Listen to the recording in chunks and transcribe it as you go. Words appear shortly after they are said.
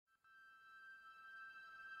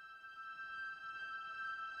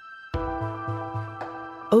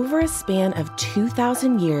Over a span of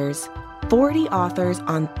 2,000 years, 40 authors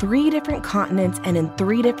on 3 different continents and in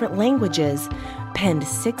 3 different languages penned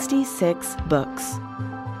 66 books,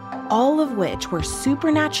 all of which were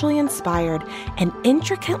supernaturally inspired and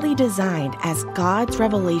intricately designed as God's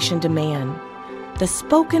revelation demand. The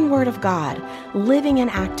spoken word of God, living and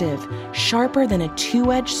active, sharper than a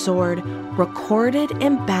 2-edged sword, recorded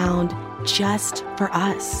and bound just for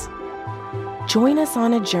us. Join us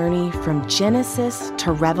on a journey from Genesis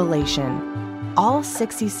to Revelation, all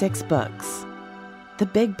 66 books. The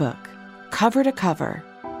Big Book, cover to cover.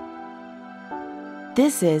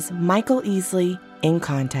 This is Michael Easley in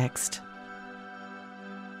Context.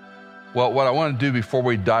 Well, what I want to do before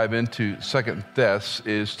we dive into 2 Thess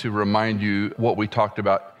is to remind you what we talked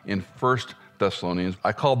about in 1 Thessalonians.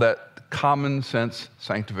 I call that common sense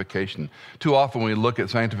sanctification. Too often we look at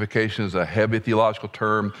sanctification as a heavy theological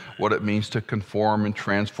term, what it means to conform and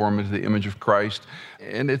transform into the image of Christ.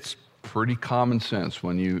 And it's pretty common sense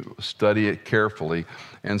when you study it carefully.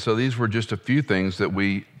 And so these were just a few things that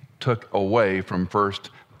we took away from 1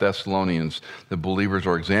 Thessalonians. The believers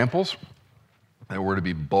are examples, that we're to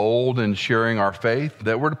be bold in sharing our faith,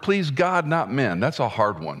 that we're to please God, not men. That's a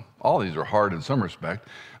hard one. All these are hard in some respect,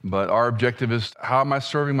 but our objective is, how am I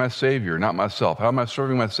serving my Savior, not myself? How am I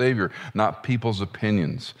serving my Savior, not people's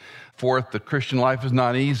opinions? Fourth, the Christian life is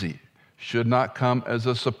not easy. Should not come as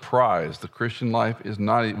a surprise. The Christian life is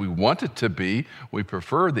not easy. We want it to be. We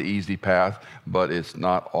prefer the easy path, but it's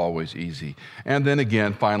not always easy. And then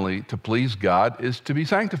again, finally, to please God is to be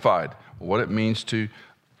sanctified. What it means to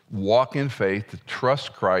walk in faith, to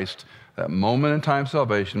trust Christ, that moment in time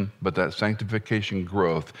salvation, but that sanctification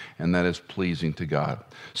growth, and that is pleasing to God.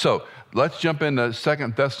 So let's jump into 2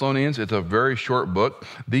 Thessalonians. It's a very short book.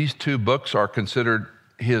 These 2 books are considered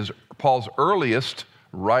Paul's earliest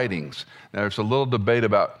writings. Now, there's a little debate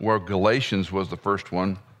about where Galatians was the first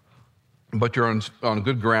one, but you're on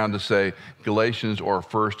good ground to say Galatians or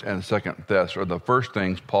 1st and 2nd Thess are the first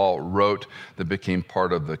things Paul wrote that became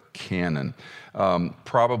part of the canon.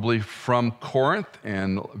 Probably from Corinth,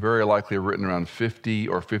 and very likely written around 50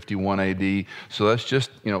 or 51 AD. So that's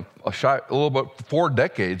just, a little bit 4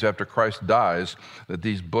 decades after Christ dies that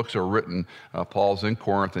these books are written. Paul's in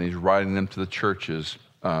Corinth, and he's writing them to the churches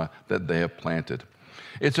that they have planted.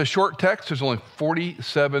 It's a short text. There's only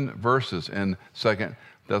 47 verses in 2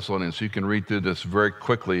 Thessalonians. So you can read through this very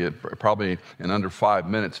quickly, probably in under 5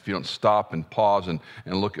 minutes if you don't stop and pause and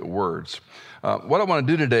look at words. What I want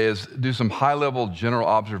to do today is do some high-level general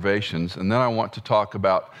observations, and then I want to talk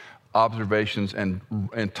about observations and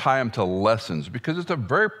tie them to lessons, because it's a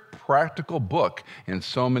very practical book in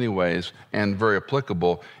so many ways and very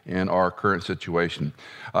applicable in our current situation.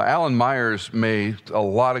 Alan Myers made a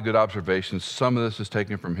lot of good observations. Some of this is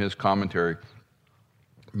taken from his commentary.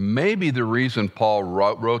 Maybe the reason Paul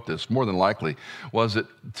wrote this, more than likely, was that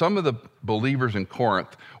some of the believers in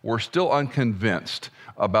Corinth were still unconvinced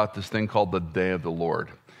about this thing called the day of the Lord.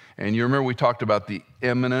 And you remember we talked about the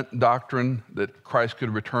imminent doctrine that Christ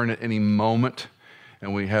could return at any moment.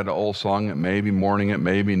 And we had an old song, it may be morning, it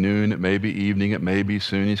may be noon, it may be evening, it may be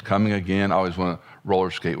soon, he's coming again. I always want to roller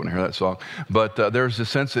skate when I hear that song. But there's a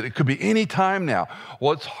sense that it could be any time now.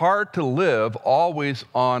 Well, it's hard to live always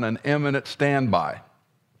on an imminent standby.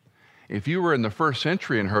 If you were in the first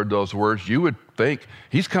century and heard those words, you would think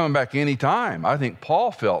he's coming back any time. I think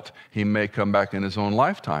Paul felt he may come back in his own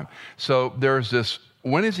lifetime. So there's this,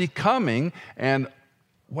 when is he coming? And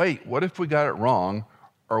wait, what if we got it wrong?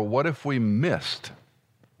 Or what if we missed?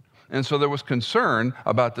 And so there was concern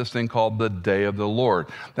about this thing called the day of the Lord.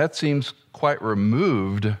 That seems quite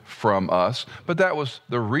removed from us, but that was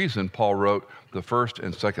the reason Paul wrote the first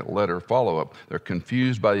and second letter follow-up. They're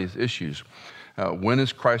confused by these issues. When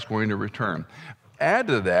is Christ going to return? Add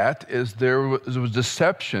to that is there was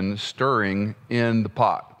deception stirring in the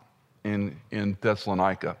pot in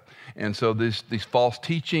Thessalonica. And so these false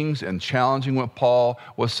teachings and challenging what Paul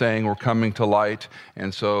was saying were coming to light.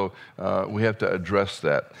 And so we have to address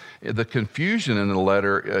that. The confusion in the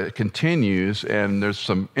letter continues, and there's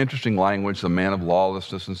some interesting language, the man of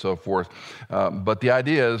lawlessness and so forth. But the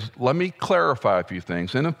idea is, let me clarify a few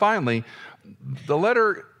things. And then finally, the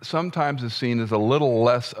letter sometimes is seen as a little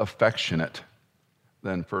less affectionate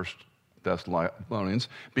than 1 Thessalonians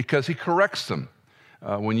because he corrects them.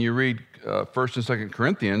 When you read 1st and 2nd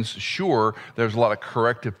Corinthians, sure, there's a lot of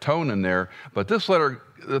corrective tone in there, but this letter,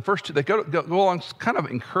 the first two, they go along kind of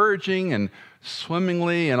encouraging and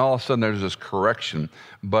swimmingly, and all of a sudden there's this correction.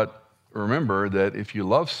 But remember that if you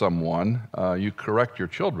love someone, you correct your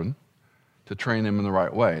children to train them in the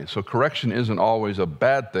right way. So correction isn't always a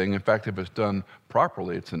bad thing. In fact, if it's done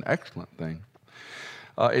properly, it's an excellent thing.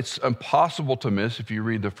 It's impossible to miss if you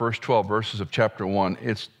read the first 12 verses of chapter 1.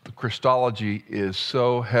 The Christology is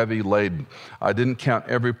so heavy laden. I didn't count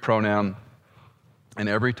every pronoun, and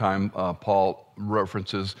every time Paul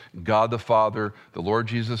references God the Father, the Lord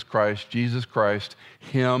Jesus Christ,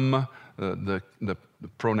 Him, the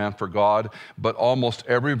pronoun for God, but almost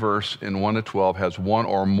every verse in 1 to 12 has one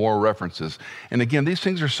or more references. And again, these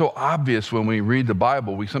things are so obvious when we read the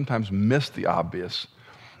Bible, we sometimes miss the obvious.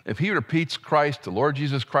 If he repeats Christ, the Lord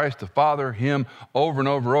Jesus Christ, the Father, Him, over and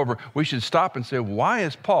over, we should stop and say, why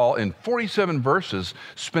is Paul in 47 verses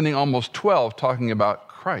spending almost 12 talking about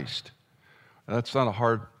Christ? That's not a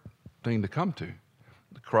hard thing to come to.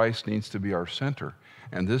 Christ needs to be our center.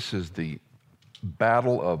 And this is the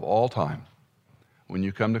battle of all time. When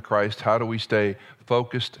you come to Christ, how do we stay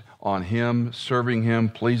focused on Him, serving Him,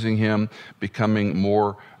 pleasing Him, becoming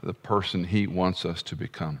more the person He wants us to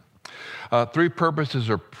become? 3 purposes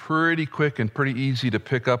are pretty quick and pretty easy to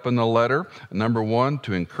pick up in the letter. Number 1,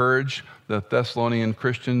 to encourage the Thessalonian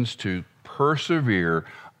Christians to persevere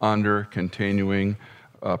under continuing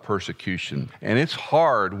persecution. And it's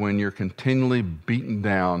hard when you're continually beaten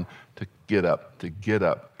down to get up,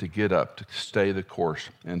 to stay the course.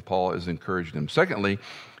 And Paul is encouraging them. Secondly,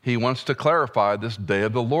 he wants to clarify this Day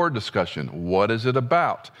of the Lord discussion. What is it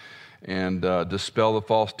about? And dispel the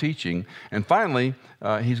false teaching. And finally,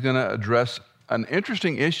 he's going to address an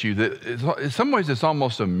interesting issue that in some ways it's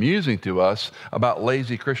almost amusing to us about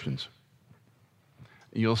lazy Christians.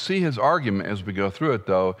 You'll see his argument as we go through it,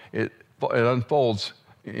 though. It unfolds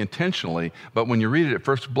intentionally, but when you read it at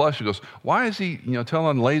first blush, he goes, why is he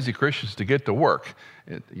telling lazy Christians to get to work?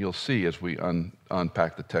 You'll see as we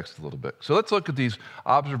unpack the text a little bit. So let's look at these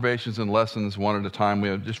observations and lessons one at a time. We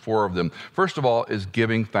have just 4 of them. First of all is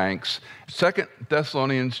giving thanks. 2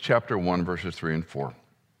 Thessalonians chapter 1, verses 3 and 4.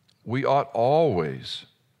 We ought always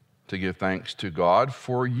to give thanks to God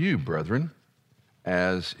for you, brethren,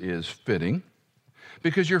 as is fitting,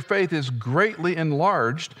 because your faith is greatly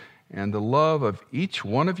enlarged, and the love of each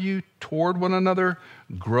one of you toward one another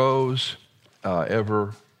grows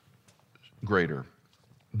ever greater.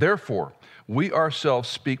 Therefore, we ourselves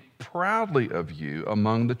speak proudly of you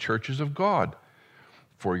among the churches of God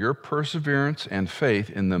for your perseverance and faith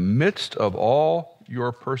in the midst of all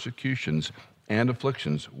your persecutions and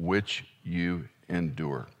afflictions which you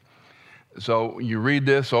endure. So you read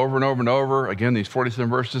this over and over and over. Again, these 47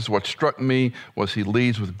 verses. What struck me was he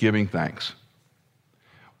leads with giving thanks.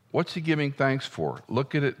 What's he giving thanks for?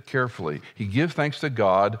 Look at it carefully. He gives thanks to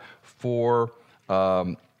God for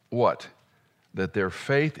what? That their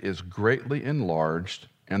faith is greatly enlarged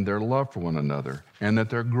and their love for one another, and that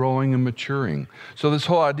they're growing and maturing. So this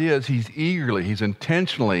whole idea is he's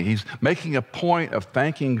intentionally, he's making a point of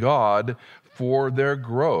thanking God for their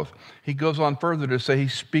growth. He goes on further to say he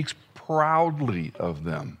speaks proudly of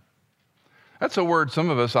them. That's a word some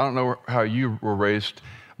of us, I don't know how you were raised,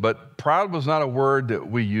 but proud was not a word that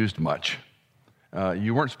we used much.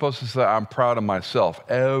 You weren't supposed to say, I'm proud of myself,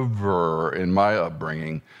 ever in my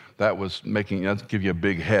upbringing. That'd give you a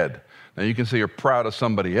big head. Now you can say you're proud of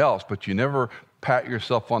somebody else, but you never pat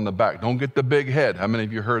yourself on the back. Don't get the big head. How many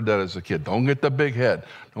of you heard that as a kid? Don't get the big head.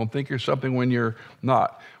 Don't think you're something when you're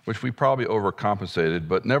not, which we probably overcompensated,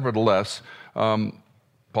 but nevertheless,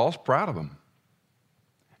 Paul's proud of them.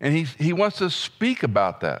 And he wants to speak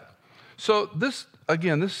about that. So this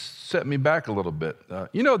set me back a little bit.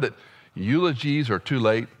 You know that eulogies are too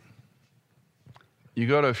late. You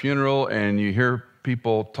go to a funeral and you hear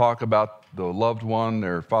people talk about the loved one,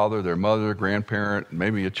 their father, their mother, grandparent,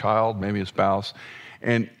 maybe a child, maybe a spouse.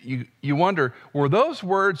 And you wonder, were those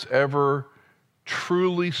words ever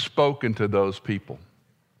truly spoken to those people?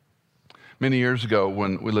 Many years ago,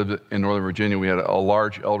 when we lived in Northern Virginia, we had a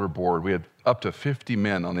large elder board. We had up to 50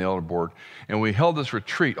 men on the elder board. And we held this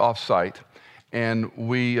retreat off-site. And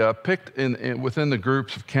we picked within the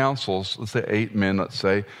groups of councils, let's say 8 men, let's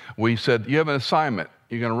say, we said, you have an assignment.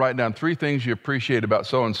 You're going to write down 3 things you appreciate about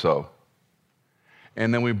so-and-so.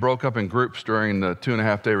 And then we broke up in groups during the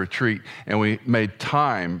 2.5-day retreat, and we made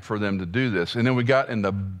time for them to do this. And then we got in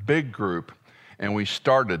the big group, and we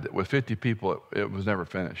started with 50 people. It was never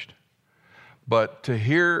finished. But to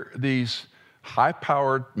hear these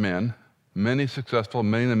high-powered men, many successful,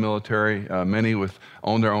 many in the military, many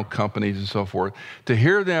own their own companies and so forth, to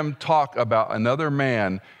hear them talk about another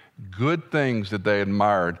man, good things that they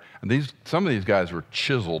admired. And some of these guys were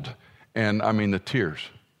chiseled, and I mean the tears.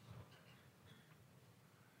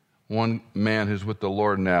 One man who's with the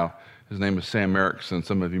Lord now, his name is Sam Erickson.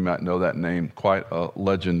 Some of you might know that name, quite a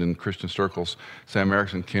legend in Christian circles. Sam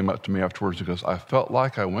Erickson came up to me afterwards and goes, I felt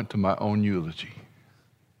like I went to my own eulogy.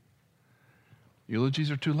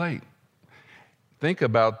 Eulogies are too late. Think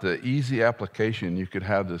about the easy application you could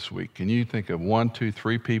have this week. Can you think of 1, 2,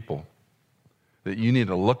 3 people that you need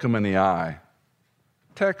to look them in the eye?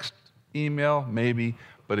 Text, email, maybe,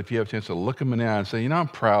 but if you have a chance to look them in the eye and say, I'm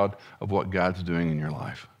proud of what God's doing in your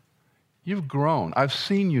life. You've grown. I've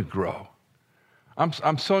seen you grow.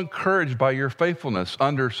 I'm so encouraged by your faithfulness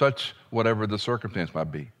under such whatever the circumstance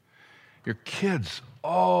might be. Your kids,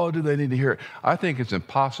 do they need to hear it? I think it's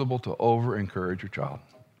impossible to over-encourage your child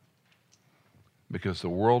because the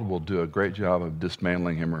world will do a great job of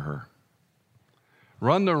dismantling him or her.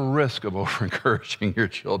 Run the risk of over-encouraging your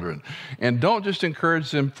children. And don't just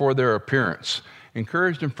encourage them for their appearance.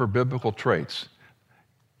 Encourage them for biblical traits.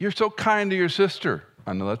 You're so kind to your sister.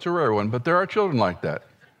 I know that's a rare one, but there are children like that.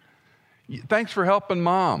 Thanks for helping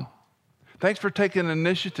mom. Thanks for taking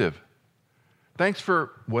initiative. Thanks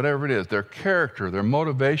for whatever it is, their character, their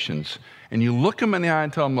motivations. And you look them in the eye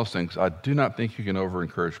and tell them those things. I do not think you can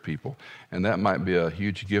over-encourage people. And that might be a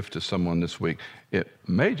huge gift to someone this week. It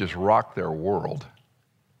may just rock their world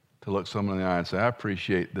to look someone in the eye and say, I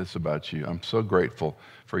appreciate this about you. I'm so grateful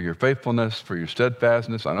for your faithfulness, for your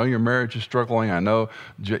steadfastness. I know your marriage is struggling. I know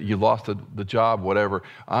you lost the job, whatever.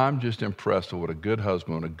 I'm just impressed with what a good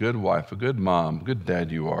husband, a good wife, a good mom, a good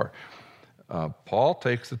dad you are. Paul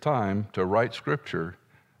takes the time to write scripture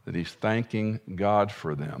that he's thanking God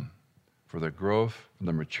for them, for their growth, for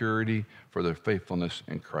their maturity, for their faithfulness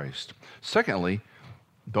in Christ. Secondly,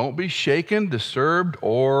 don't be shaken, disturbed,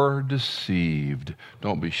 or deceived.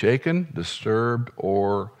 Don't be shaken, disturbed,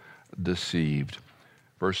 or deceived.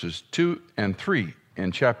 Verses 2 and 3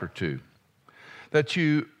 in chapter 2. That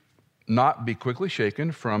you not be quickly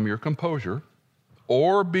shaken from your composure,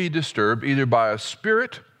 or be disturbed either by a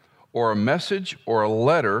spirit or a message or a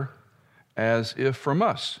letter as if from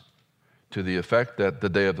us, to the effect that the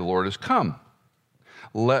day of the Lord has come.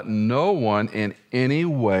 Let no one in any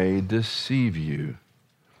way deceive you,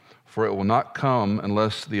 for it will not come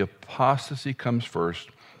unless the apostasy comes first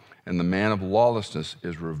and the man of lawlessness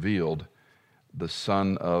is revealed, the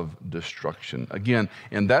son of destruction. Again,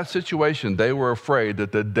 in that situation, they were afraid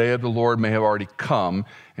that the day of the Lord may have already come.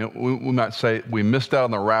 And we might say, we missed out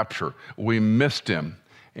on the rapture. We missed him.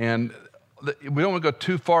 And we don't want to go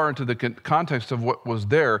too far into the context of what was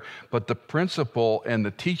there, but the principle and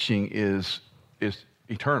the teaching is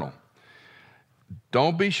eternal.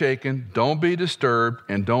 Don't be shaken, don't be disturbed,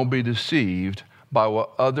 and don't be deceived by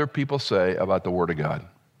what other people say about the Word of God.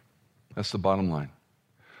 That's the bottom line.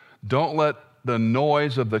 Don't let the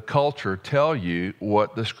noise of the culture tell you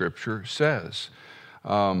what the Scripture says.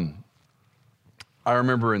 I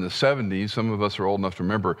remember in the 70s, some of us are old enough to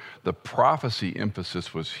remember, the prophecy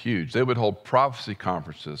emphasis was huge. They would hold prophecy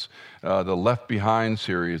conferences, the Left Behind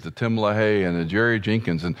series, the Tim LaHaye and the Jerry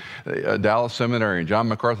Jenkins and Dallas Seminary and John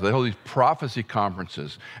MacArthur. They'd hold these prophecy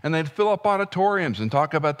conferences, and they'd fill up auditoriums and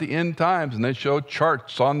talk about the end times, and they'd show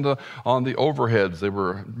charts on the overheads. They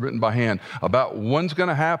were written by hand about when's going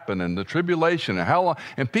to happen and the tribulation and how long.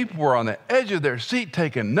 And people were on the edge of their seat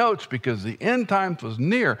taking notes because the end times was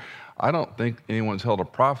near. I don't think anyone's held a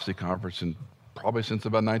prophecy conference probably since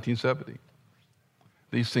about 1970.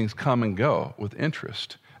 These things come and go with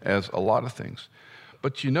interest, as a lot of things.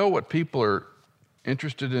 But you know what people are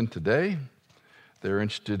interested in today? They're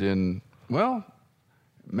interested in,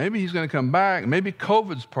 maybe he's going to come back. Maybe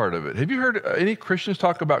COVID's part of it. Have you heard any Christians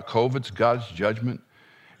talk about COVID's God's judgment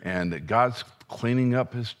and that God's cleaning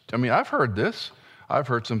up I've heard this. I've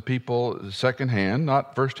heard some people secondhand,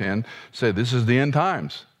 not firsthand, say this is the end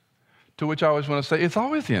times. To which I always want to say, it's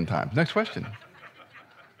always the end times. Next question.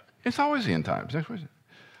 It's always the end times. Next question.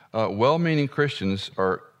 Well-meaning Christians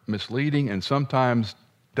are misleading and sometimes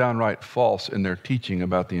downright false in their teaching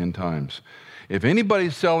about the end times. If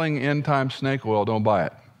anybody's selling end-time snake oil, don't buy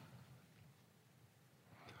it.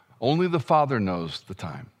 Only the Father knows the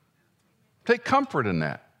time. Take comfort in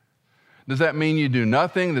that. Does that mean you do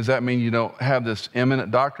nothing? Does that mean you don't have this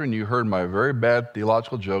imminent doctrine? You heard my very bad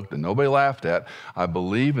theological joke that nobody laughed at. I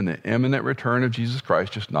believe in the imminent return of Jesus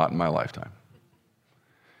Christ, just not in my lifetime.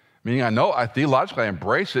 Meaning I theologically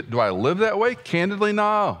embrace it. Do I live that way? Candidly,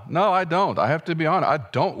 no. No, I don't. I have to be honest. I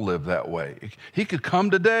don't live that way. He could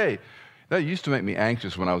come today. That used to make me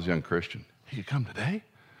anxious when I was a young Christian. He could come today?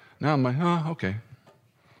 Now I'm like, okay.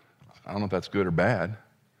 I don't know if that's good or bad,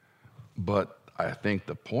 but I think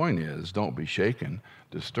the point is, don't be shaken,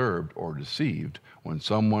 disturbed, or deceived when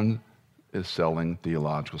someone is selling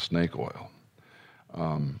theological snake oil.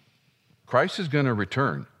 Christ is going to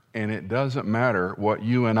return, and it doesn't matter what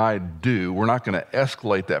you and I do. We're not going to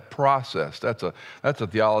escalate that process. That's a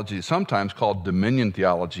theology sometimes called dominion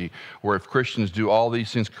theology, where if Christians do all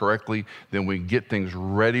these things correctly, then we get things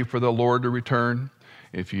ready for the Lord to return.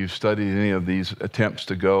 If you've studied any of these attempts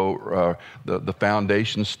to go, the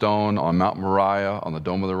foundation stone on Mount Moriah, on the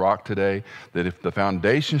Dome of the Rock today, that if the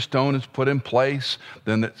foundation stone is put in place,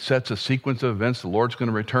 then it sets a sequence of events. The Lord's going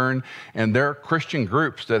to return. And there are Christian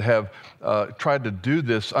groups that have tried to do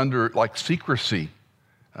this under like secrecy.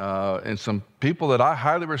 And some people that I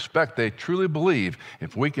highly respect, they truly believe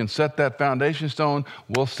if we can set that foundation stone,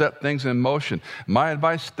 we'll set things in motion. My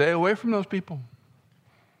advice, stay away from those people.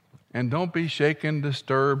 And don't be shaken,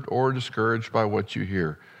 disturbed, or discouraged by what you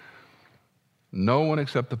hear. No one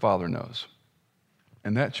except the Father knows.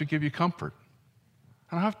 And that should give you comfort.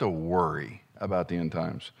 I don't have to worry about the end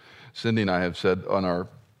times. Cindy and I have said on our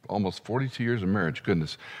almost 42 years of marriage,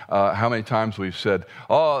 goodness, how many times we've said,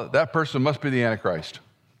 oh, that person must be the Antichrist.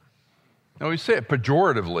 Now, we say it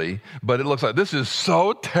pejoratively, but it looks like this is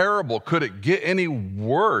so terrible. Could it get any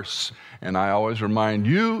worse? And I always remind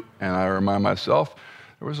you, and I remind myself,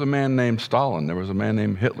 there was a man named Stalin. There was a man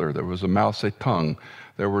named Hitler. There was a Mao Zedong.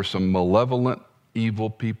 There were some malevolent,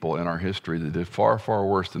 evil people in our history that did far, far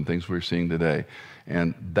worse than things we're seeing today.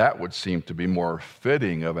 And that would seem to be more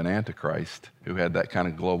fitting of an Antichrist who had that kind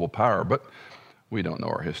of global power. But we don't know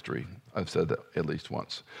our history. I've said that at least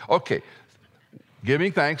once. Okay,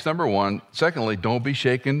 giving thanks, number one. Secondly, don't be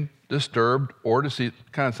shaken, disturbed, or deceived.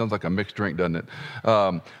 Kind of sounds like a mixed drink, doesn't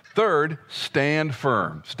it? Third, stand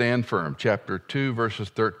firm. Stand firm. Chapter 2, verses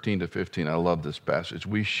 13 to 15. I love this passage.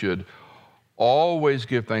 We should always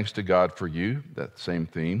give thanks to God for you, that same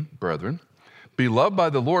theme, brethren. Be loved by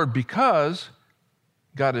the Lord because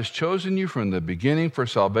God has chosen you from the beginning for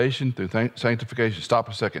salvation through sanctification. Stop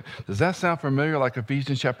a second. Does that sound familiar like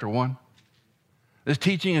Ephesians chapter 1? This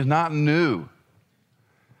teaching is not new.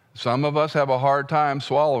 Some of us have a hard time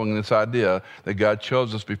swallowing this idea that God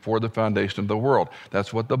chose us before the foundation of the world.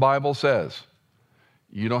 That's what the Bible says.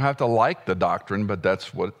 You don't have to like the doctrine, but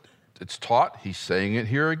that's what it's taught. He's saying it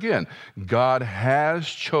here again. God has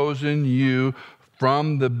chosen you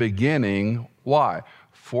from the beginning. Why?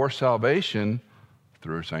 For salvation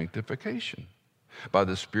through sanctification, by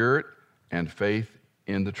the Spirit and faith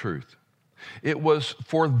in the truth. It was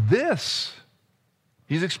for this.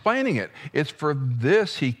 He's explaining it. It's for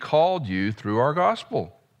this he called you through our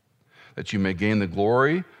gospel, that you may gain the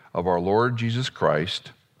glory of our Lord Jesus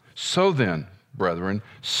Christ. So then, brethren,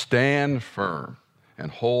 stand firm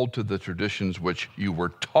and hold to the traditions which you were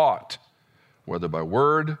taught, whether by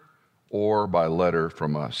word or by letter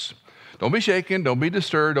from us. Don't be shaken, don't be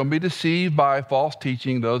disturbed, don't be deceived by false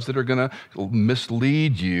teaching, those that are going to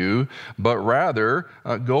mislead you, but rather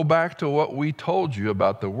go back to what we told you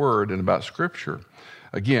about the Word and about Scripture.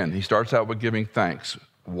 Again, he starts out with giving thanks.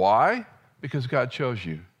 Why? Because God chose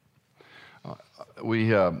you.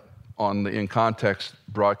 We on the In Context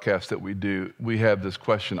broadcast that we do, we have this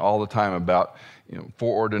question all the time about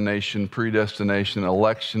foreordination, predestination,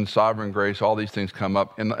 election, sovereign grace. All these things come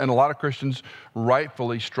up. And a lot of Christians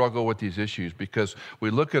rightfully struggle with these issues because we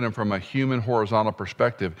look at them from a human horizontal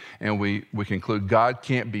perspective and we conclude God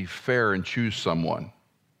can't be fair and choose someone.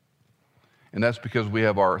 And that's because we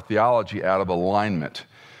have our theology out of alignment.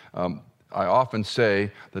 I often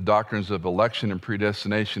say the doctrines of election and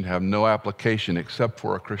predestination have no application except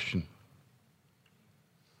for a Christian.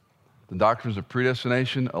 The doctrines of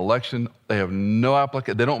predestination, election, they have no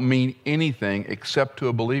application. They don't mean anything except to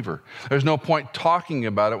a believer. There's no point talking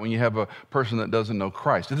about it when you have a person that doesn't know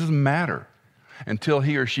Christ. It doesn't matter until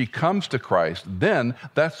he or she comes to Christ. Then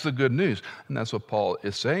that's the good news. And that's what Paul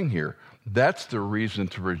is saying here. That's the reason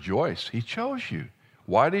to rejoice. He chose you.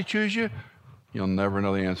 Why did he choose you? You'll never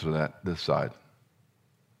know the answer to that this side.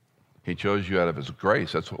 He chose you out of his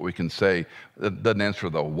grace. That's what we can say. That doesn't answer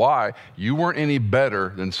the why. You weren't any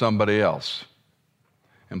better than somebody else.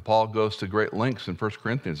 And Paul goes to great lengths in 1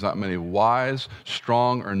 Corinthians. Not many wise,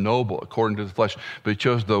 strong, or noble according to the flesh, but he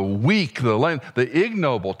chose the weak, the lame, the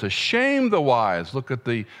ignoble to shame the wise. Look at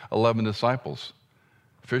the 11 disciples,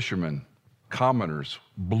 fishermen, commoners,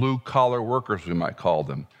 blue-collar workers, we might call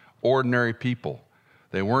them, ordinary people.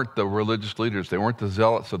 They weren't the religious leaders. They weren't the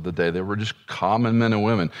zealots of the day. They were just common men and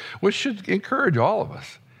women, which should encourage all of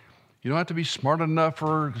us. You don't have to be smart enough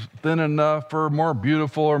or thin enough or more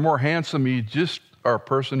beautiful or more handsome. You just are a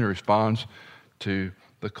person who responds to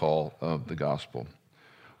the call of the gospel.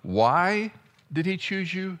 Why did he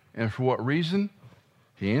choose you and for what reason?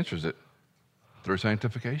 He answers it through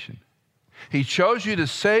sanctification. He chose you to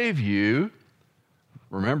save you.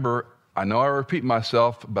 Remember, I know I repeat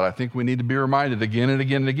myself, but I think we need to be reminded again and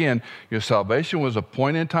again and again. Your salvation was a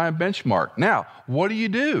point-in-time benchmark. Now, what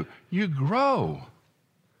do? You grow.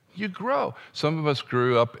 You grow. Some of us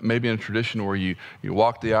grew up maybe in a tradition where you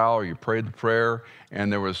walked the aisle or you prayed the prayer,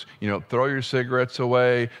 and there was, throw your cigarettes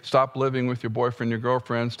away, stop living with your boyfriend, your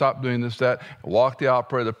girlfriend, stop doing this, that, walk the aisle,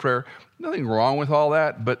 pray the prayer. Nothing wrong with all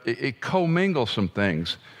that, but it commingles some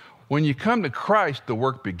things. When you come to Christ, the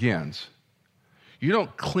work begins. You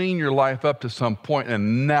don't clean your life up to some point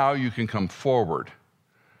and now you can come forward.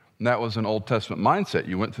 And that was an Old Testament mindset.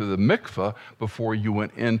 You went through the mikvah before you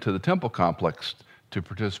went into the temple complex to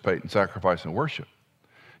participate in sacrifice and worship.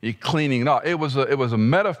 You cleaning it off. It was a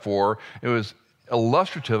metaphor. It was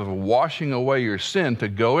illustrative of washing away your sin to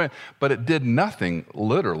go in, but it did nothing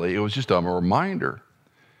literally. It was just a reminder.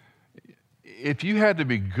 If you had to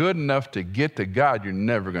be good enough to get to God, you're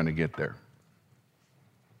never going to get there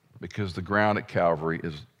because the ground at Calvary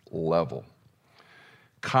is level.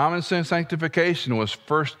 Common sense sanctification was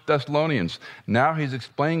 1 Thessalonians. Now he's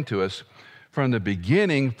explaining to us from the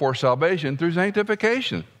beginning for salvation through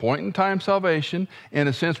sanctification. Point in time salvation. In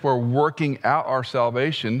a sense, we're working out our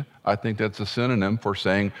salvation. I think that's a synonym for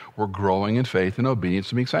saying we're growing in faith and obedience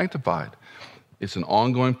to being sanctified. It's an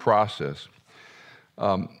ongoing process.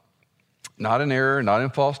 Not in error, not in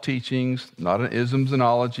false teachings, not in isms and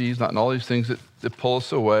ologies, not in all these things that pull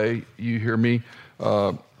us away. You hear me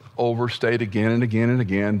overstate again and again and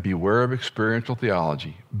again. Beware of experiential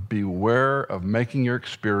theology. Beware of making your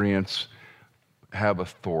experience have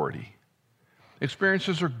authority.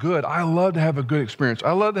 Experiences are good. I love to have a good experience.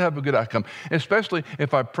 I love to have a good outcome, especially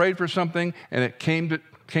if I prayed for something and it came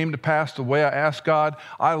to pass the way I asked God.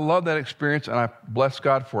 I love that experience and I bless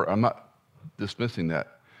God for it. I'm not dismissing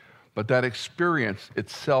that. But that experience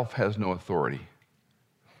itself has no authority.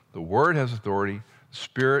 The Word has authority. The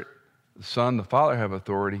Spirit, the Son, the Father have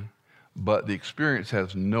authority. But the experience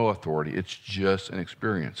has no authority. It's just an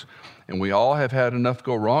experience. And we all have had enough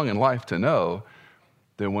go wrong in life to know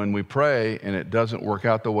that when we pray and it doesn't work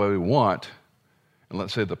out the way we want, and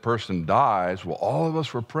let's say the person dies, well, all of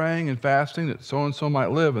us were praying and fasting that so-and-so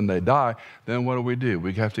might live and they die, then what do?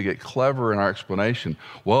 We have to get clever in our explanation.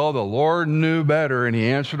 Well, the Lord knew better and he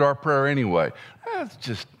answered our prayer anyway.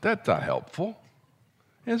 That's not helpful,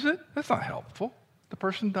 is it? That's not helpful. The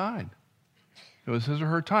person died. It was his or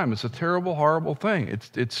her time. It's a terrible, horrible thing.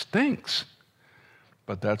 It stinks.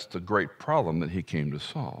 But that's the great problem that he came to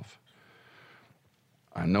solve.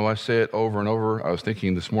 I know I say it over and over. I was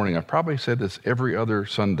thinking this morning, I probably said this every other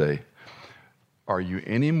Sunday. Are you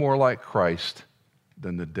any more like Christ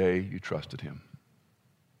than the day you trusted him?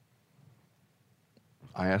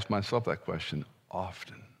 I ask myself that question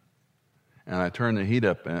often. And I turn the heat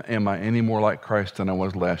up, am I any more like Christ than I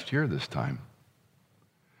was last year this time?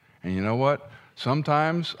 And you know what?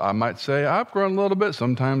 Sometimes I might say I've grown a little bit.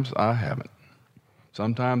 Sometimes I haven't.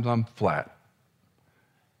 Sometimes I'm flat.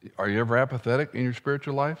 Are you ever apathetic in your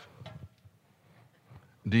spiritual life?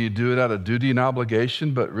 Do you do it out of duty and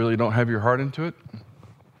obligation, but really don't have your heart into it?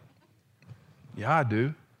 Yeah, I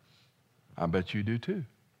do. I bet you do too.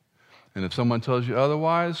 And if someone tells you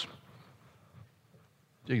otherwise,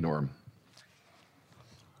 ignore them.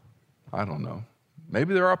 I don't know.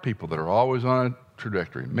 Maybe there are people that are always on a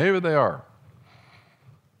trajectory. Maybe they are.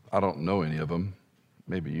 I don't know any of them.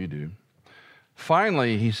 Maybe you do.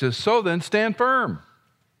 Finally, he says, so then stand firm.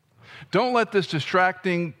 Don't let this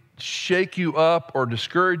distracting shake you up or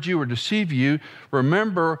discourage you or deceive you.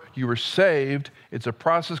 Remember, you were saved. It's a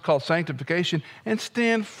process called sanctification, and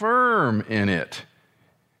stand firm in it.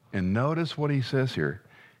 And notice what he says here.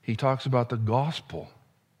 He talks about the gospel.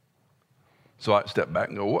 So I step back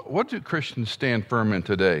and go, what do Christians stand firm in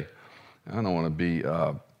today? I don't want to be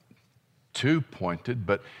too pointed,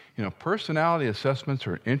 but personality assessments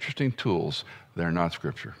are interesting tools. They're not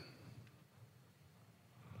Scripture.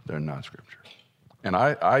 They're not Scripture. And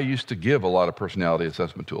I used to give a lot of personality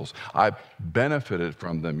assessment tools. I benefited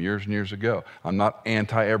from them years and years ago. I'm not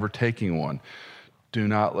anti-ever taking one. Do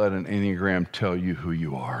not let an Enneagram tell you who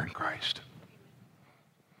you are in Christ.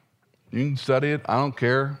 You can study it. I don't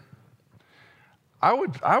care. I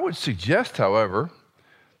would suggest, however,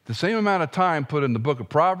 the same amount of time put in the book of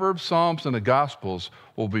Proverbs, Psalms, and the Gospels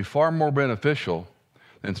will be far more beneficial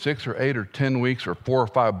than 6 or 8 or 10 weeks or 4 or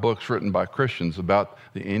 5 books written by Christians about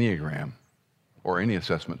the Enneagram or any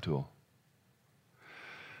assessment tool.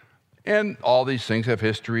 And all these things have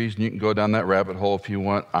histories, and you can go down that rabbit hole if you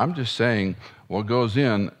want. I'm just saying what goes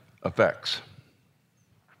in affects.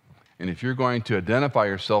 And if you're going to identify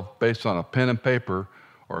yourself based on a pen and paper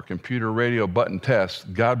or a computer radio button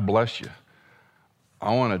test, God bless you.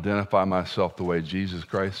 I want to identify myself the way Jesus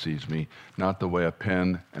Christ sees me, not the way a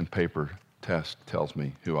pen and paper test tells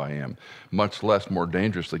me who I am, much less, more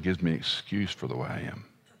dangerously, gives me an excuse for the way I am.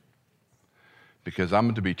 because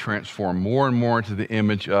I'm to be transformed more and more into the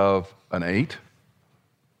image of an 8.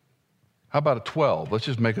 How about a 12? Let's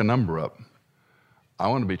just make a number up. I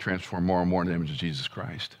want to be transformed more and more into the image of Jesus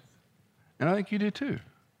Christ. And I think you do too.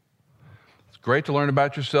 It's great to learn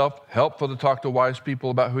about yourself, helpful to talk to wise people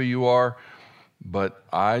about who you are, but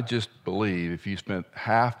I just believe if you spent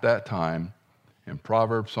half that time in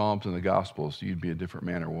Proverbs, Psalms, and the Gospels, you'd be a different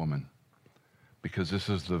man or woman, because this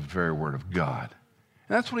is the very word of God.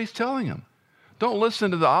 And that's what he's telling them. Don't listen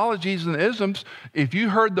to the ologies and the isms. If you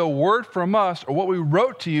heard the word from us or what we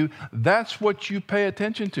wrote to you, that's what you pay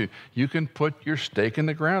attention to. You can put your stake in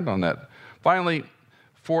the ground on that. Finally,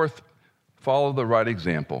 fourth, follow the right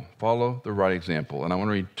example. Follow the right example. And I want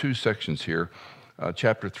to read 2 sections here,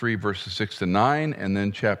 chapter 3, verses 6 to 9, and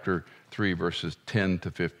then chapter 3, verses 10 to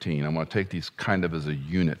 15. I want to take these kind of as a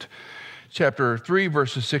unit. Chapter 3,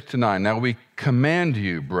 verses 6 to 9. Now we command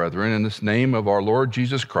you, brethren, in this name of our Lord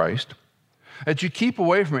Jesus Christ, that you keep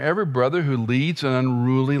away from every brother who leads an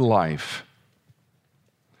unruly life,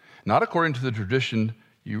 not according to the tradition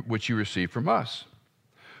which you received from us.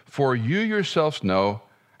 For you yourselves know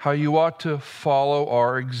how you ought to follow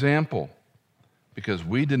our example, because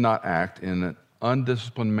we did not act in an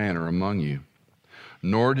undisciplined manner among you,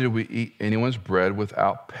 nor did we eat anyone's bread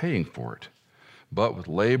without paying for it. But with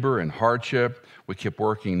labor and hardship, we kept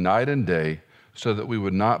working night and day so that we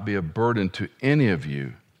would not be a burden to any of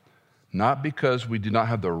you, not because we do not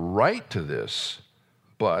have the right to this,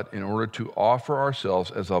 but in order to offer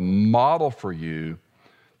ourselves as a model for you,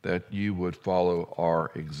 that you would follow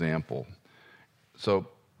our example. So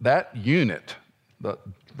that unit, the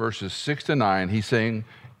verses 6 to 9, he's saying,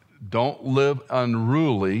 don't live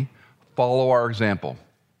unruly, follow our example.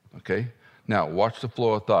 Okay? Now, watch the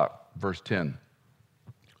flow of thought. Verse 10.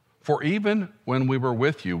 For even when we were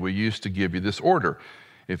with you, we used to give you this order.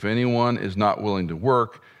 If anyone is not willing to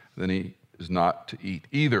work, then he is not to eat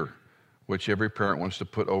either, which every parent wants to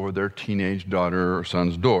put over their teenage daughter or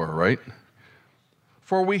son's door, right?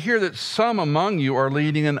 For we hear that some among you are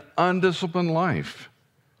leading an undisciplined life,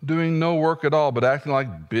 doing no work at all, but acting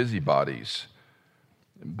like busybodies.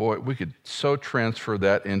 Boy, we could so transfer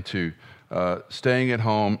that into staying at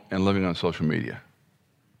home and living on social media.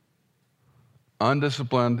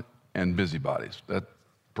 Undisciplined and busybodies. That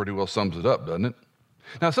pretty well sums it up, doesn't it?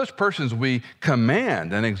 Now, such persons we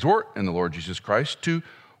command and exhort in the Lord Jesus Christ to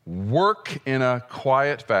work in a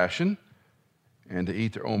quiet fashion and to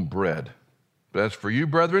eat their own bread. But as for you,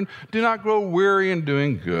 brethren, do not grow weary in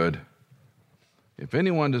doing good. If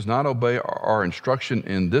anyone does not obey our instruction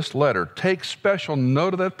in this letter, take special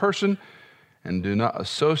note of that person and do not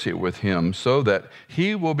associate with him, so that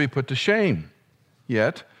he will be put to shame.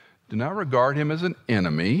 Yet, do not regard him as an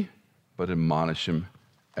enemy, but admonish him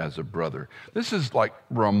as a brother. This is like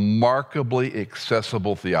remarkably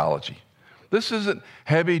accessible theology. This isn't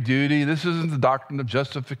heavy duty. This isn't the doctrine of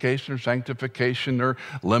justification or sanctification or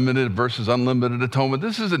limited versus unlimited atonement.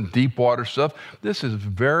 This isn't deep water stuff. This is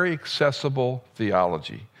very accessible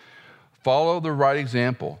theology. Follow the right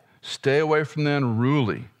example. Stay away from the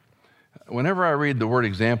unruly. Whenever I read the word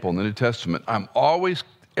example in the New Testament,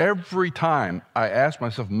 every time I ask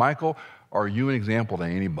myself, Michael, are you an example to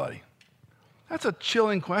anybody? That's a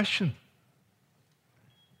chilling question.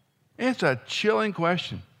 It's a chilling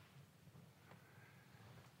question.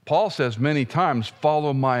 Paul says many times,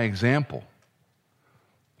 follow my example.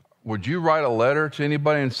 Would you write a letter to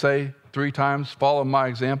anybody and say 3 times, follow my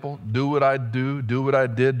example? Do what I do what I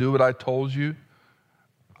did, do what I told you?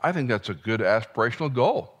 I think that's a good aspirational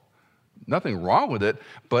goal. Nothing wrong with it,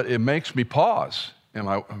 but it makes me pause. Am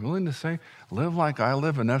I willing to say, live like I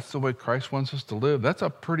live, and that's the way Christ wants us to live? That's a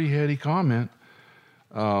pretty heady comment.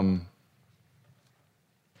 Not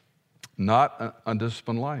an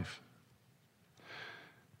undisciplined life.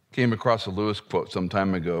 Came across a Lewis quote some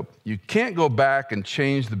time ago. You can't go back and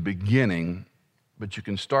change the beginning, but you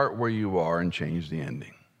can start where you are and change the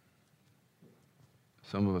ending.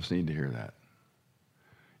 Some of us need to hear that.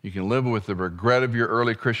 You can live with the regret of your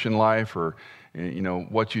early Christian life, or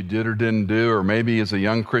what you did or didn't do, or maybe as a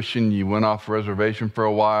young Christian you went off the reservation for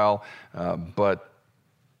a while, but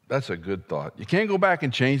that's a good thought. You can't go back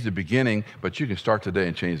and change the beginning, but you can start today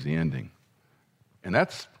and change the ending. And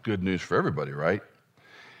that's good news for everybody, right?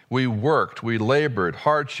 We worked, we labored,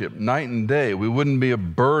 hardship, night and day. We wouldn't be a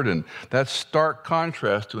burden. That's stark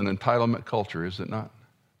contrast to an entitlement culture, is it not?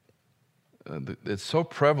 It's so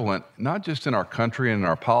prevalent, not just in our country and in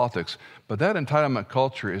our politics, but that entitlement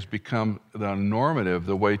culture has become the normative,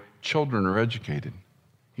 the way children are educated.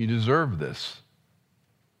 You deserve this.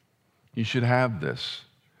 You should have this.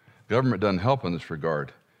 Government doesn't help in this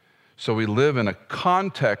regard. So we live in a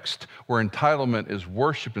context where entitlement is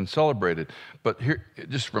worshiped and celebrated. But here,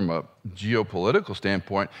 just from a geopolitical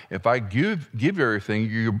standpoint, if I give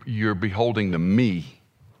everything, you're beholding to me.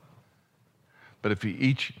 But if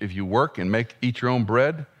you work and eat your own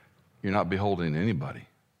bread, you're not beholding to anybody.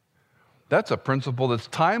 That's a principle that's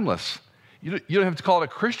timeless. You don't have to call it a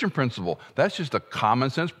Christian principle. That's just a common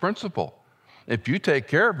sense principle. If you take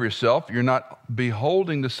care of yourself, you're not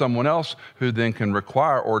beholding to someone else who then can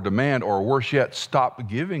require or demand or worse yet, stop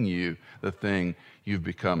giving you the thing you've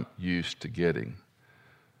become used to getting.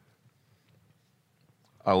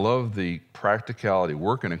 I love the practicality.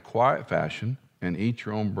 Work in a quiet fashion and eat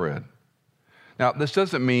your own bread. Now, this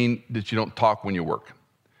doesn't mean that you don't talk when you work.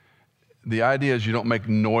 The idea is you don't make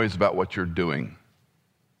noise about what you're doing.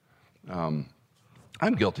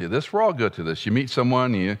 I'm guilty of this. We're all guilty of this. You meet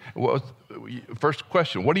someone, first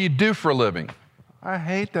question, what do you do for a living? I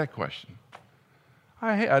hate that question.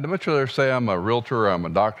 I'd much rather say I'm a realtor, or I'm a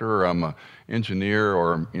doctor, or I'm an engineer,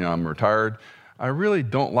 or I'm retired. I really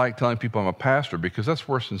don't like telling people I'm a pastor because that's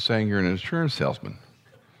worse than saying you're an insurance salesman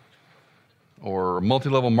or a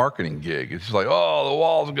multi-level marketing gig. It's just like, oh, the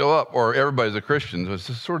walls go up, or everybody's a Christian. So it's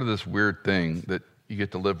just sort of this weird thing that you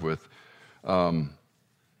get to live with.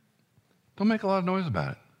 Don't make a lot of noise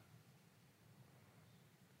about it.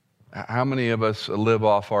 How many of us live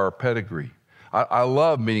off our pedigree? I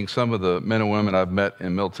love meeting some of the men and women I've met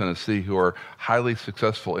in Middle Tennessee who are highly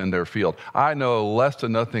successful in their field. I know less to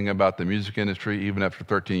nothing about the music industry even after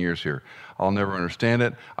 13 years here. I'll never understand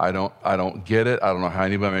it. I don't get it. I don't know how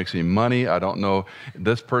anybody makes any money. I don't know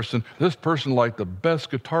this person like the best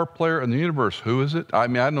guitar player in the universe. Who is it? I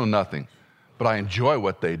mean, I know nothing. But I enjoy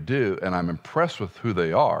what they do, and I'm impressed with who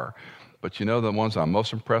they are. But the ones I'm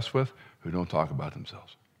most impressed with, who don't talk about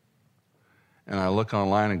themselves. And I look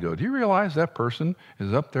online and go, do you realize that person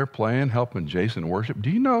is up there playing, helping Jason worship?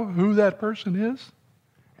 Do you know who that person is?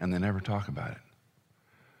 And they never talk about it.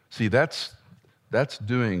 See, that's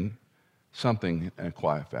doing something in a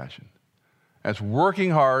quiet fashion. That's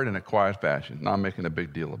working hard in a quiet fashion, not making a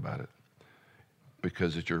big deal about it,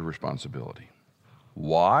 because it's your responsibility.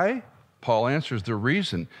 Why? Paul answers the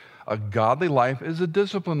reason. A godly life is a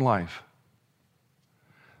disciplined life.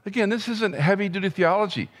 Again, this isn't heavy-duty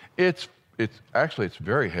theology. It's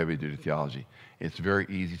very heavy-duty theology. It's very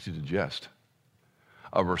easy to digest.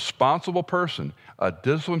 A responsible person, a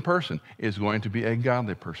disciplined person, is going to be a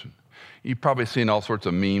godly person. You've probably seen all sorts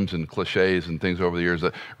of memes and cliches and things over the years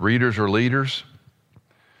that readers are leaders.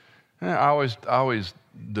 I always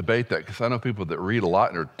debate that because I know people that read a lot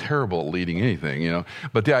and are terrible at leading anything,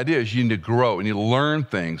 But the idea is you need to grow and you learn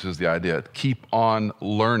things is the idea. Keep on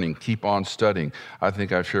learning, keep on studying. I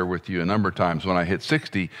think I've shared with you a number of times when I hit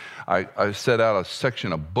 60, I set out a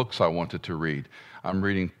section of books I wanted to read. I'm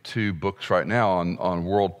reading 2 books right now on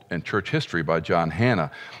world and church history by John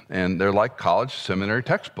Hannah, and they're like college seminary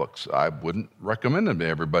textbooks. I wouldn't recommend them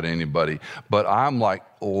to anybody, but I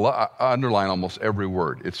underline almost every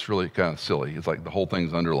word. It's really kind of silly. It's like the whole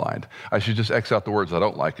thing's underlined. I should just X out the words I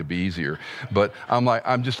don't like. It'd be easier. But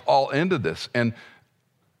I'm just all into this. And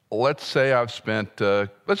let's say I've spent,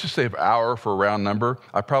 let's just say an hour for a round number.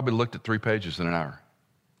 I probably looked at 3 pages in an hour.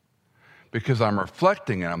 Because I'm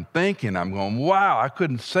reflecting and I'm thinking, I'm going, wow, I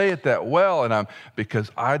couldn't say it that well. Because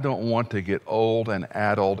I don't want to get old and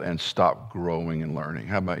addled and stop growing and learning.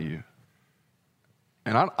 How about you?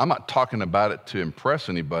 And I'm not talking about it to impress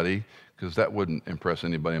anybody, because that wouldn't impress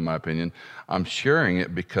anybody in my opinion. I'm sharing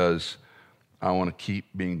it because I want to keep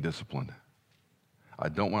being disciplined. I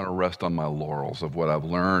don't want to rest on my laurels of what I've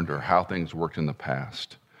learned or how things worked in the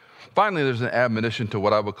past. Finally, there's an admonition to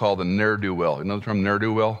what I would call the ne'er-do-well. You know the term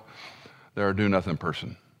ne'er-do-well? They're a do-nothing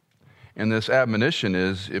person. And this admonition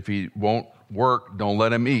is, if he won't work, don't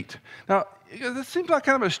let him eat. Now, this seems like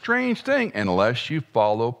kind of a strange thing. Unless you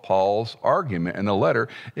follow Paul's argument in the letter,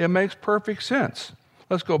 it makes perfect sense.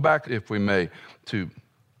 Let's go back, if we may, to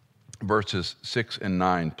verses 6 and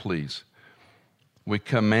 9, please. We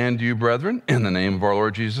command you, brethren, in the name of our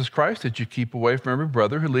Lord Jesus Christ, that you keep away from every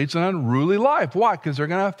brother who leads an unruly life. Why? Because they're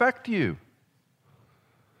going to affect you.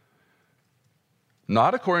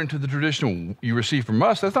 Not according to the tradition you received from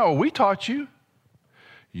us. That's not what we taught you.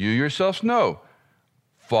 You yourselves know.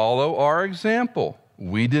 Follow our example.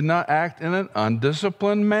 We did not act in an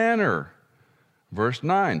undisciplined manner. Verse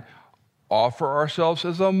 9. Offer ourselves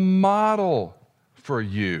as a model for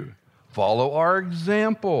you. Follow our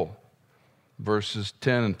example. Verses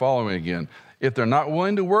 10 and following again. If they're not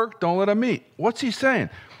willing to work, don't let them eat. What's he saying?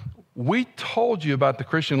 We told you about the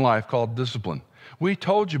Christian life called discipline. We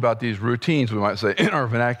told you about these routines, we might say, in our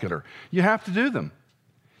vernacular. You have to do them.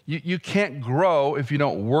 You can't grow if you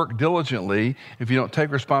don't work diligently, if you don't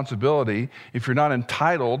take responsibility, if you're not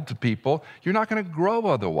entitled to people, you're not going to grow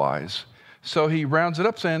otherwise. So he rounds it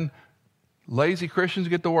up saying, lazy Christians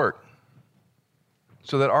get to work.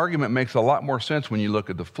 So that argument makes a lot more sense when you look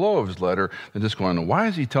at the flow of his letter than just going, why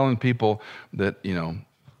is he telling people that,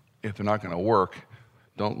 if they're not going to work,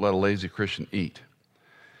 don't let a lazy Christian eat?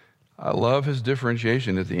 I love his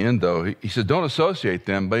differentiation at the end, though. He says, don't associate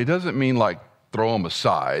them, but he doesn't mean like throw them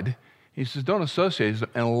aside. He says, don't associate them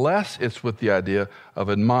unless it's with the idea of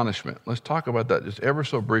admonishment. Let's talk about that just ever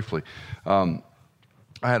so briefly.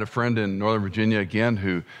 I had a friend in Northern Virginia, again,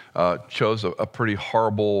 who chose a pretty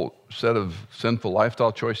horrible set of sinful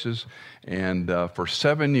lifestyle choices. And for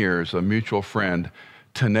 7 years, a mutual friend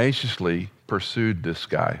tenaciously pursued this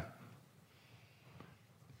guy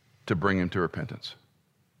to bring him to repentance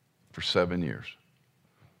for 7 years.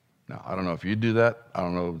 Now, I don't know if you'd do that. I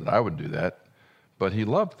don't know that I would do that. But he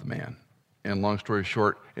loved the man. And long story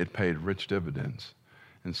short, it paid rich dividends.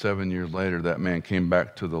 And 7 years later, that man came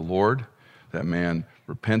back to the Lord. That man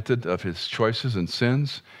repented of his choices and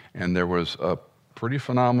sins. And there was a pretty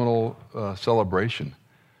phenomenal celebration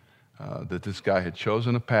that this guy had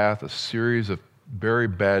chosen a path, a series of very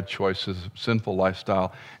bad choices, sinful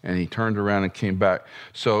lifestyle, and he turned around and came back.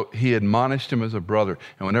 So he admonished him as a brother.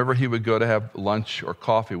 And whenever he would go to have lunch or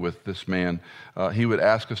coffee with this man, he would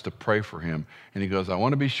ask us to pray for him. And he goes, I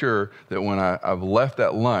want to be sure that when I've left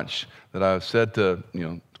that lunch, that I've said to,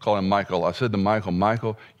 call him Michael, I said to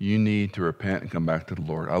Michael, you need to repent and come back to the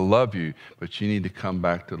Lord. I love you, but you need to come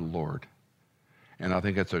back to the Lord. And I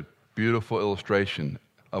think that's a beautiful illustration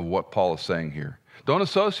of what Paul is saying here. Don't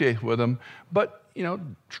associate with them, but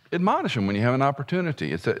admonish them when you have an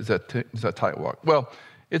opportunity. It's that tight walk. Well,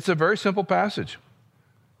 it's a very simple passage.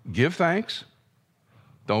 Give thanks.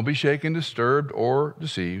 Don't be shaken, disturbed, or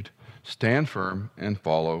deceived. Stand firm and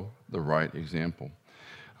follow the right example.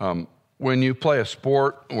 When you play a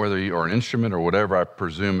sport, whether you are an instrument or whatever, I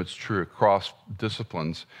presume it's true across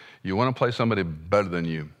disciplines, you want to play somebody better than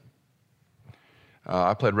you.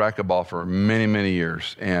 I played racquetball for many, many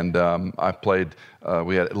years, and I played,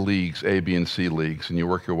 we had leagues, A, B, and C leagues, and you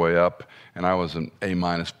work your way up, and I was an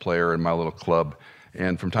A- player in my little club,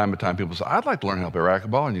 and from time to time people say, I'd like to learn how to play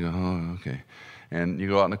racquetball, and you go, oh, okay. And you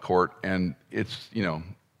go out in the court, and it's,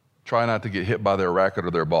 try not to get hit by their racket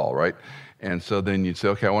or their ball, right? And so then you'd say,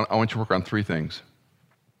 okay, I want you to work on 3 things,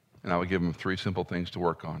 and I would give them 3 simple things to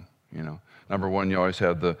work on, Number one, you always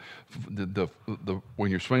have the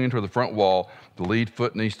when you're swinging toward the front wall, the lead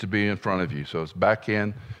foot needs to be in front of you. So it's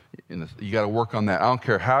backhand. You got to work on that. I don't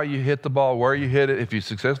care how you hit the ball, where you hit it, if you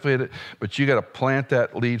successfully hit it, but you got to plant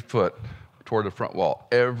that lead foot toward the front wall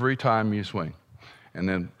every time you swing. And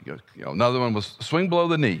then another one was swing below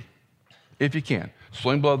the knee, if you can.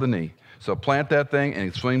 Swing below the knee. So plant that thing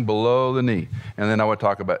and swing below the knee. And then I would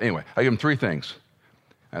talk about, anyway, I give them 3 things.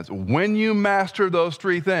 That's when you master those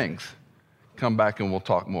 3 things, come back and we'll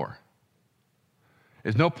talk more.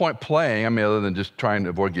 There's no point playing, other than just trying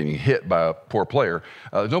to avoid getting hit by a poor player.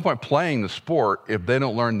 There's no point playing the sport if they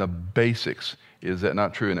don't learn the basics. Is that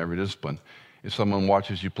not true in every discipline? If someone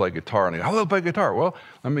watches you play guitar and they go, I love to play guitar. Well,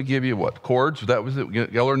 let me give you what? Chords? That was it. You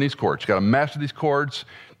got to learn these chords. You got to master these chords.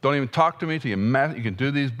 Don't even talk to me till you can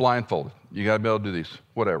do these blindfolded. You got to be able to do these,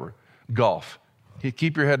 whatever. Golf.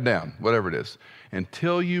 Keep your head down, whatever it is.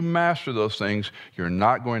 Until you master those things, you're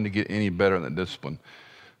not going to get any better in that discipline.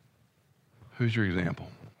 Who's your example?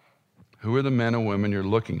 Who are the men and women you're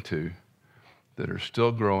looking to that are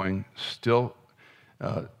still growing, still,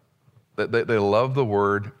 they love the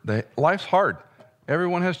Word. Life's hard.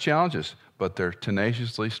 Everyone has challenges, but they're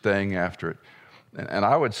tenaciously staying after it. And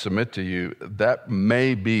I would submit to you, that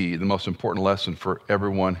may be the most important lesson for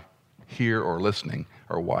everyone here or listening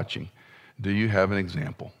or watching. Do you have an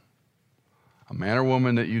example? A man or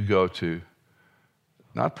woman that you go to,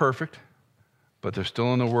 not perfect, but they're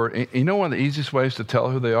still in the Word. And you know one of the easiest ways to tell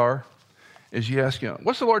who they are is you ask,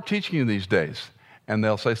 what's the Lord teaching you these days? And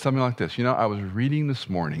they'll say something like this, I was reading this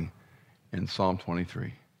morning in Psalm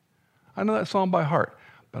 23. I know that psalm by heart,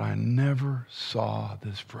 but I never saw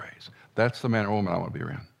this phrase. That's the man or woman I want to be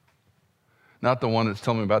around. Not the one that's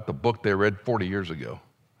telling me about the book they read 40 years ago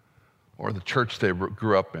or the church they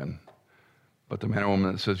grew up in. But the man or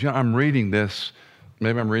woman that says, I'm reading this,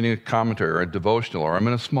 maybe I'm reading a commentary or a devotional, or I'm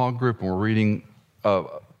in a small group and we're reading a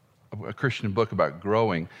Christian book about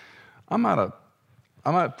growing. I'm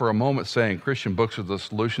not for a moment saying Christian books are the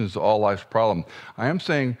solutions to all life's problems. I am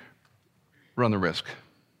saying run the risk.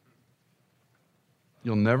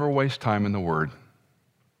 You'll never waste time in the Word.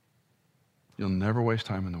 You'll never waste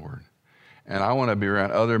time in the Word. And I want to be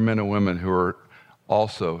around other men and women who are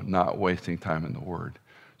also not wasting time in the Word.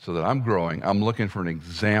 so that I'm growing. I'm looking for an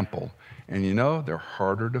example. And you know, they're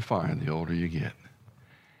harder to find the older you get.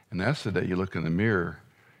 And that's the day you look in the mirror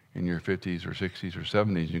in your 50s or 60s or 70s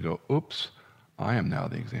and you go, oops, I am now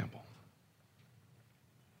the example.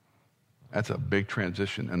 That's a big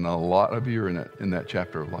transition, and a lot of you are in that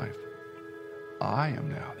chapter of life. I am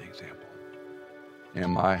now the example.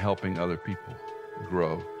 Am I helping other people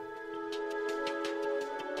grow?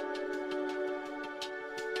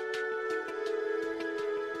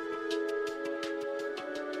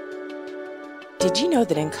 Did you know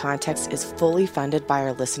that In Context is fully funded by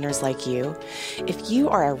our listeners like you? If you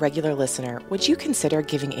are a regular listener, would you consider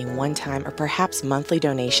giving a one-time or perhaps monthly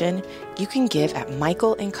donation? You can give at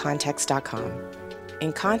michaelincontext.com.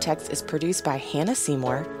 In Context is produced by Hannah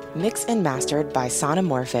Seymour, mixed and mastered by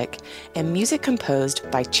Sonomorphic, and music composed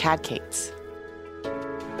by Chad Cates.